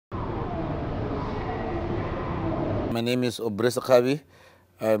My name is Presley Chweneyagae.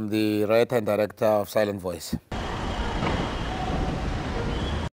 I'm the writer and director of Silent Voice.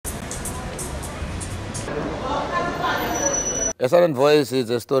 A Silent Voice is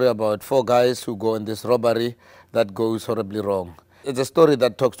a story about 4 guys who go on this robbery that goes horribly wrong. It's a story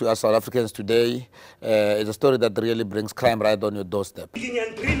that talks to us South Africans today. It's a story that really brings crime right on your doorstep. Digging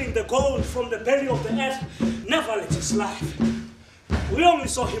and drilling the gold from the belly of the earth never let his life. We only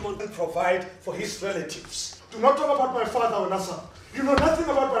saw him on and provide for his relatives. Do not talk about my father, Onasa. You know nothing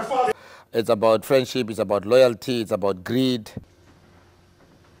about my father. It's about friendship, it's about loyalty, it's about greed.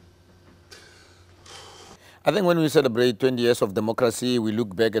 I think when we celebrate 20 years of democracy, we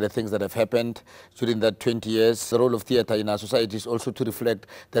look back at the things that have happened during that 20 years. The role of theatre in our society is also to reflect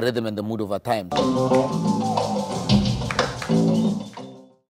the rhythm and the mood of our times.